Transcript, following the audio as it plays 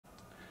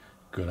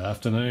Good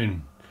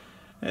afternoon.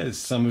 As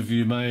some of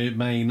you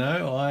may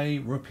know,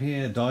 I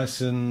repair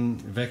Dyson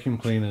vacuum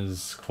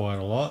cleaners quite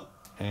a lot,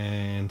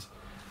 and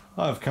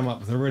I've come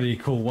up with a really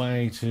cool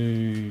way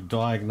to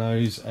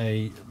diagnose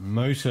a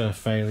motor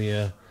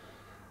failure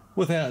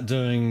without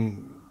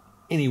doing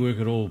any work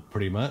at all,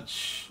 pretty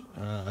much.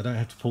 I don't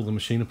have to pull the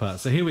machine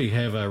apart. So here we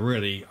have a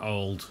really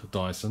old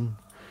Dyson.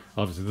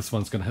 Obviously this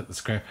one's going to hit the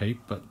scrap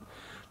heap, but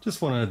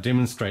just want to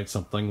demonstrate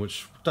something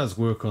which does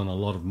work on a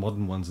lot of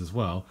modern ones as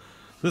well.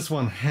 This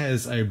one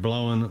has a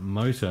blown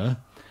motor,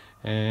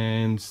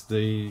 and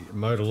the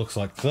motor looks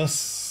like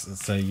this.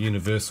 It's a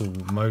universal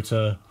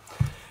motor,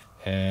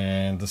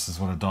 and this is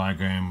what a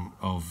diagram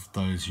of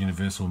those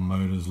universal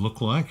motors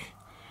look like.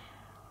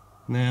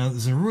 Now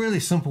there's a really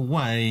simple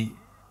way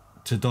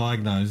to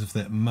diagnose if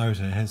that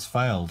motor has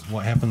failed.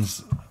 What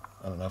happens,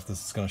 I don't know if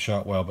this is going to show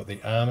it well, but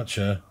the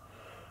armature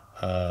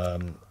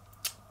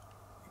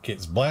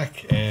gets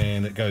black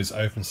and it goes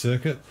open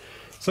circuit.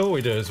 So what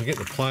we do is we get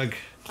the plug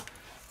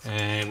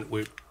and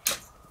we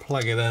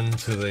plug it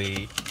into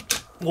the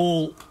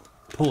wall,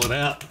 pull it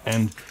out,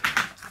 and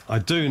I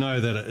do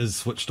know that it is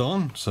switched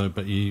on, so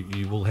but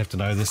you will have to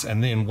know this.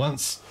 And then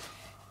once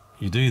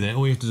you do that,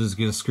 all you have to do is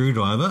get a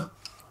screwdriver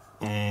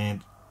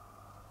and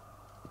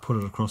put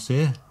it across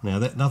there. Now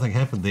that nothing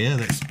happened there,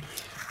 that's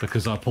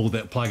because I pulled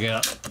that plug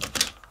out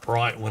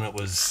right when it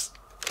was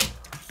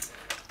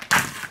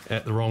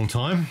at the wrong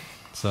time.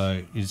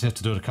 So you just have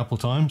to do it a couple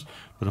of times.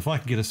 But if I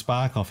can get a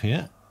spark off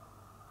here,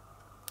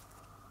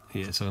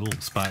 yeah, so a little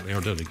spark there,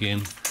 I'll do it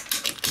again.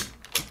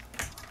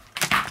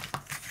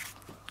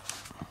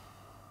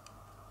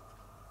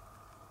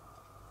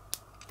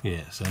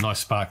 Yeah, so a nice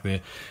spark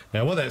there.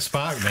 Now what that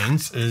spark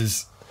means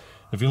is,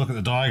 if you look at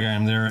the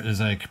diagram, there is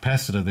a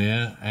capacitor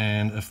there,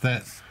 and if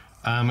that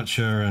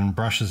armature and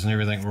brushes and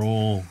everything were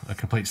all a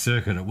complete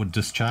circuit, it would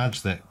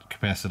discharge that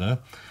capacitor.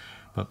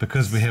 But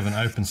because we have an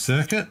open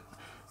circuit,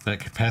 that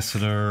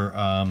capacitor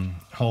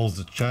holds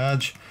the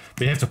charge.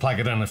 But you have to plug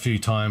it in a few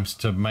times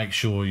to make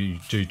sure you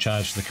do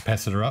charge the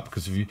capacitor up,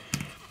 because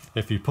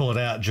if you pull it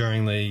out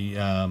during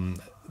the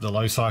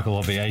low cycle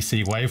of the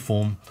AC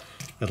waveform,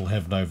 it'll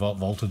have no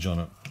voltage on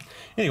it.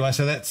 Anyway,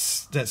 so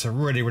that's a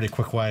really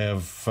quick way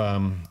of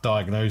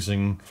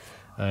diagnosing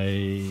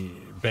a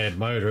bad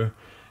motor,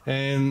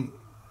 and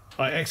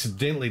I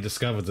accidentally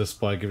discovered this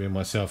by giving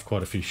myself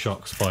quite a few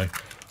shocks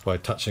by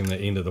touching the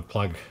end of the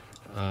plug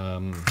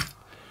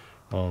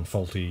on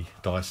faulty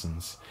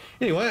Dysons.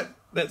 Anyway,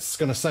 that's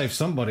going to save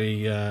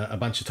somebody a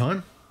bunch of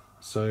time,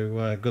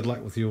 so good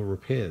luck with your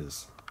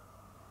repairs.